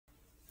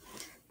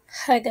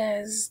Hi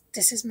guys,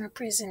 this is my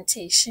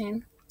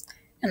presentation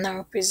and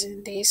I'll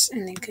present this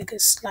in a Google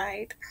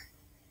slide.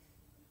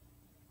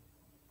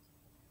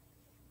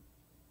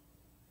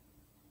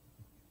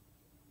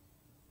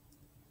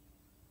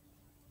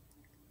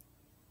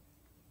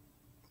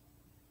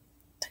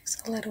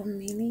 Takes a little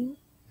meaning.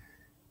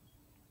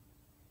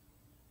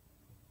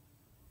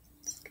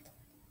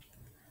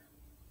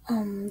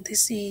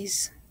 This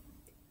is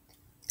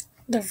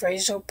the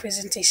visual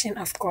presentation,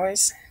 of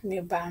course,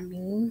 made by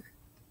me.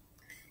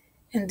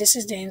 And this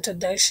is the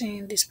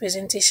introduction. This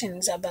presentation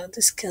is about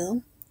the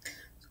skill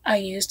I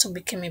use to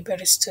become a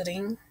better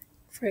student.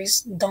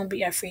 First, don't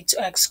be afraid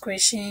to ask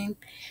questions.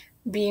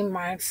 Be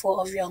mindful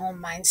of your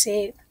own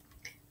mindset.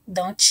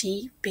 Don't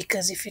cheat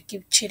because if you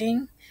keep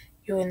cheating,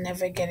 you will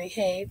never get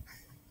ahead.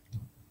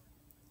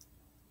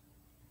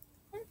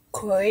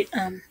 Quote,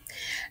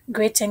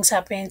 great things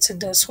happen to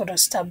those who don't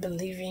stop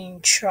believing,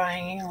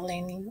 trying,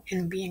 learning,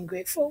 and being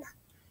grateful.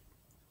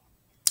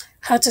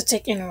 How to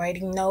take in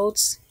writing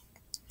notes.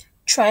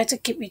 Try to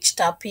keep each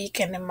topic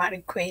and the math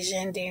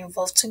equation they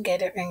involve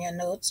together in your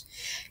notes.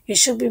 You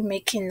should be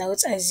making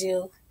notes as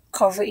you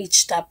cover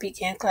each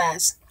topic in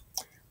class.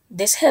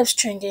 This helps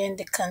strengthen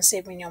the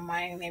concept in your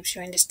mind and helps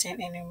you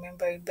understand and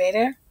remember it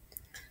better.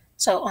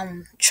 So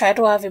try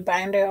to have a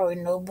binder or a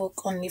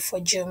notebook only for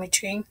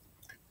geometry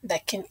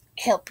that can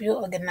help you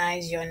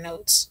organize your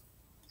notes.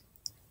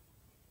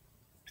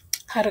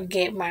 How to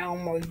get my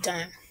homework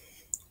done.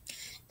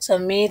 So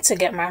me to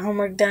get my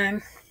homework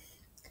done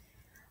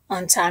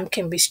on time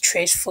can be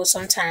stressful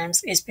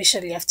sometimes,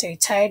 especially after a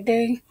tired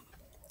day.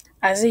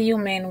 As a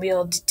human, we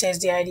all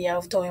detest the idea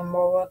of doing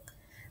more work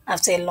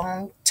after a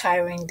long,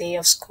 tiring day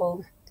of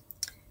school.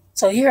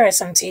 So here are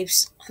some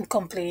tips on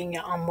completing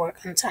your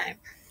homework on time.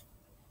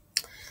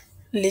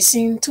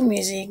 Listen to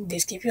music,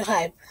 this keep you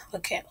hype.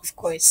 Okay, of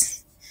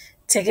course.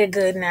 Take a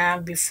good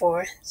nap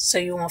before so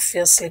you won't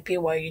feel sleepy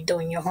while you're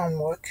doing your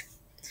homework.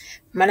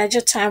 Manage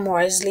your time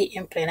wisely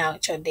and plan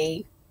out your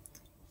day.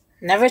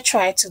 Never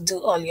try to do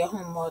all your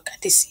homework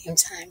at the same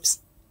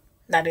times.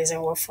 That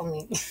doesn't work for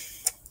me.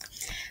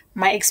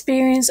 My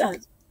experience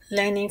on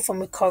learning from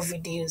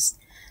recorded videos.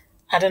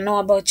 I don't know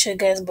about you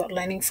guys, but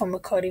learning from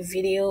recorded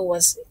video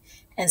was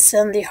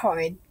insanely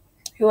hard.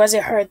 It was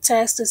a hard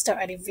task to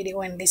start at a video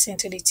and listen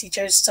to the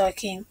teachers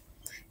talking.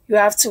 You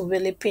have to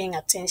really paying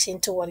attention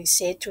to what he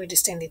said to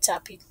understand the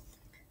topic.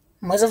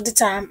 Most of the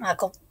time, I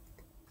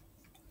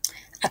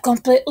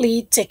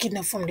completely take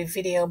it from the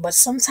video, but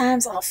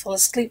sometimes I'll fall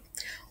asleep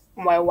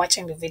while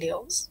watching the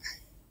videos.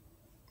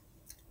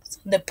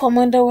 The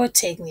Pomodoro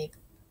technique.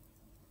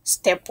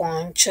 Step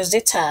 1, choose the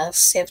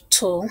task. Step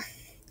 2,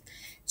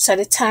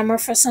 set a timer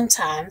for some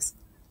time.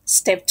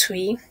 Step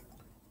 3,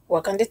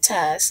 work on the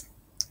task.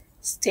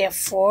 Step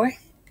 4,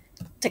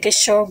 take a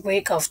short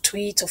break of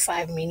 3 to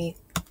 5 minutes.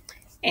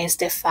 And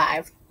step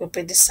 5,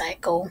 repeat the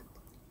cycle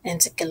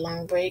and take a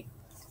long break.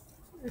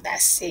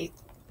 That's it.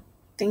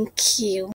 Thank you.